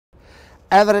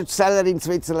Average salary in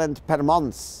Switzerland per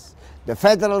month. The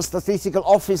Federal Statistical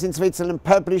Office in Switzerland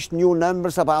published new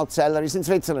numbers about salaries in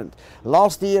Switzerland.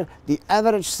 Last year, the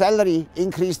average salary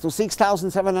increased to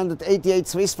 6,788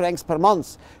 Swiss francs per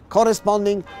month,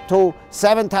 corresponding to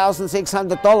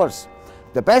 $7,600.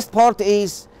 The best part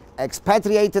is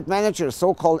expatriated managers,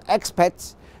 so-called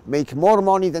expats, make more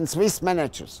money than Swiss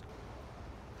managers.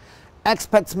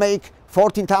 Expats make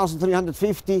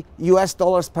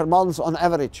 $14,350 per month on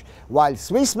average, while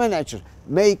Swiss managers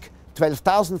make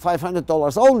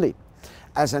 $12,500 only.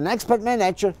 As an expat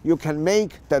manager, you can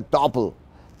make the double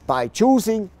by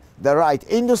choosing the right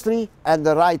industry and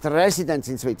the right residence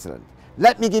in Switzerland.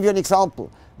 Let me give you an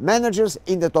example. Managers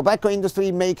in the tobacco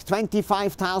industry make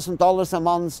 $25,000 a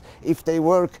month if they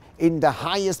work in the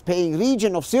highest paying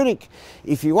region of Zurich.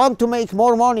 If you want to make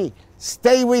more money,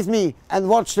 stay with me and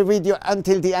watch the video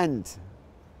until the end.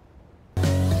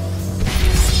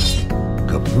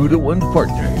 Caputo and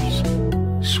Partners,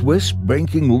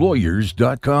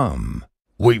 SwissBankingLawyers.com.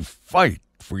 We fight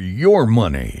for your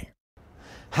money.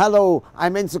 Hello,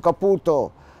 I'm Enzo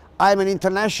Caputo. I'm an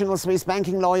international Swiss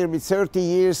banking lawyer with 30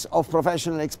 years of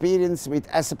professional experience with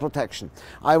asset protection.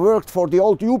 I worked for the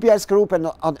old UBS group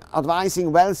and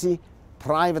advising wealthy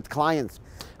private clients.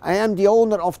 I am the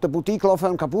owner of the boutique law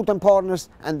firm Caputo and Partners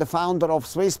and the founder of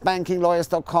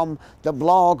SwissBankingLawyers.com, the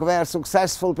blog where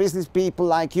successful business people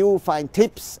like you find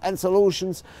tips and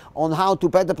solutions on how to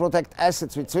better protect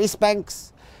assets with Swiss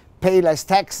banks, pay less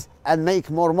tax and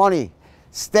make more money.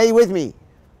 Stay with me.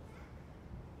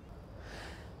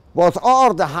 What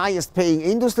are the highest paying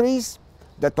industries?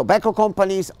 The tobacco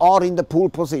companies are in the pole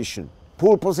position.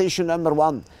 Pole position number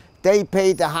one. They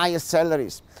pay the highest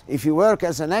salaries. If you work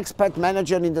as an expat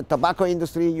manager in the tobacco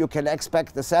industry, you can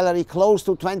expect a salary close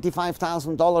to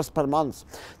 $25,000 per month.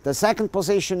 The second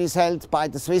position is held by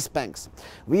the Swiss banks.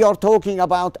 We are talking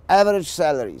about average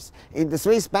salaries. In the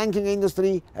Swiss banking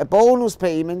industry, a bonus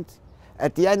payment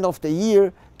at the end of the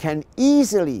year can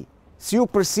easily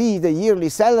supersede the yearly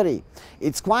salary.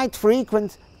 It's quite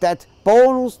frequent that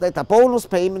a bonus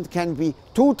payment can be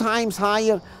 2 times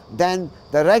higher than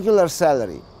the regular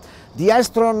salary. The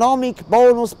astronomical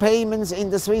bonus payments in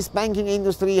the Swiss banking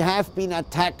industry have been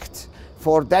attacked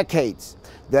for decades.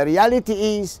 The reality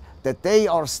is that they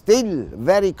are still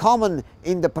very common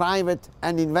in the private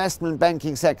and investment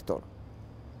banking sector.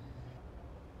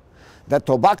 The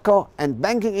tobacco and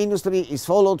banking industry is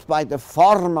followed by the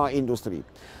pharma industry.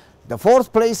 The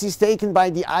fourth place is taken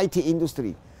by the IT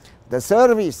industry. The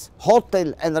service,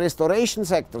 hotel and restoration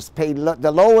sectors pay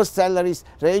the lowest salaries,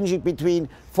 ranging between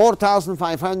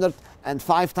 4,500 and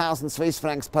 5,000 Swiss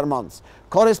francs per month,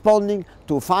 corresponding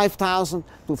to 5,000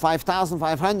 to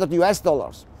 5,500 US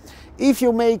dollars. If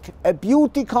you make a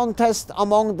beauty contest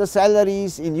among the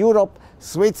salaries in Europe,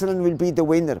 Switzerland will be the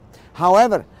winner.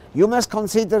 However, you must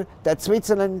consider that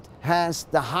Switzerland has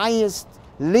the highest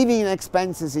living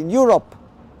expenses in Europe.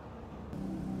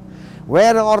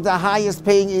 Where are the highest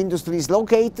paying industries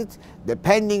located?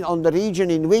 Depending on the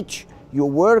region in which you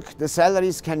work, the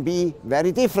salaries can be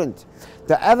very different.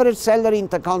 The average salary in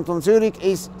the Canton Zurich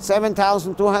is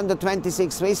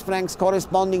 7,226 Swiss francs,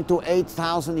 corresponding to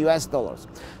 8,000 US dollars.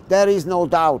 There is no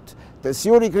doubt the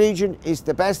Zurich region is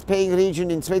the best paying region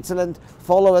in Switzerland,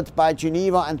 followed by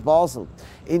Geneva and Basel.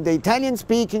 In the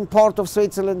Italian-speaking part of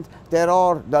Switzerland, there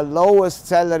are the lowest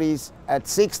salaries at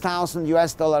 6,000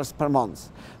 US dollars per month.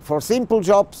 For simple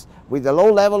jobs with a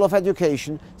low level of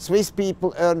education, Swiss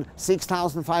people earn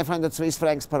 6,500 Swiss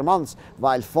francs per month,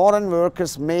 while foreign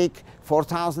workers make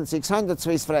 4,600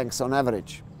 Swiss francs on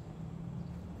average.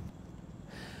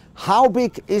 How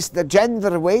big is the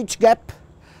gender wage gap?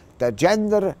 The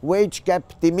gender wage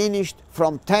gap diminished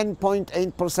from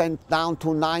 10.8% down to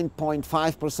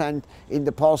 9.5% in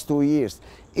the past 2 years.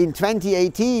 In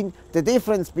 2018, the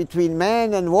difference between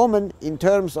men and women in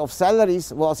terms of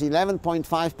salaries was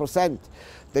 11.5%.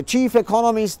 The chief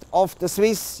economist of the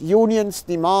Swiss unions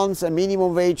demands a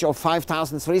minimum wage of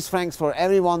 5,000 Swiss francs for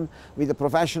everyone with a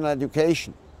professional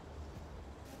education.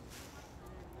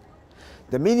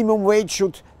 The minimum wage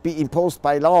should be imposed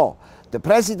by law. The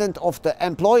president of the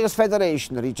Employers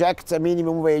Federation rejects a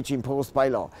minimum wage imposed by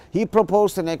law. He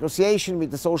proposed a negotiation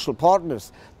with the social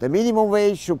partners. The minimum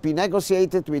wage should be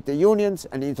negotiated with the unions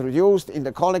and introduced in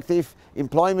the collective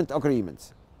employment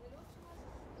agreements.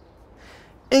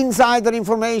 Insider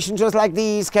information just like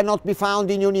these cannot be found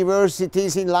in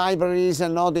universities, in libraries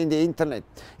and not in the internet.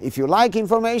 If you like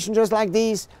information just like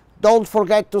these, don't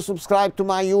forget to subscribe to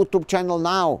my YouTube channel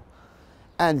now.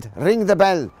 And ring the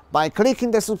bell. By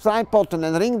clicking the subscribe button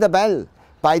and ring the bell.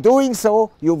 By doing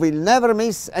so, you will never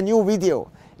miss a new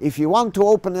video. If you want to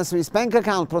open a Swiss bank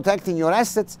account protecting your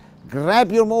assets,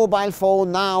 Grab your mobile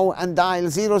phone now and dial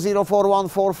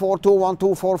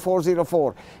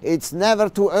 00414421244404. It's never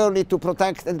too early to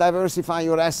protect and diversify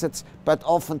your assets, but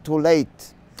often too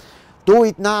late. Do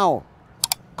it now.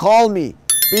 Call me.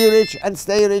 Be rich and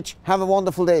stay rich. Have a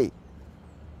wonderful day.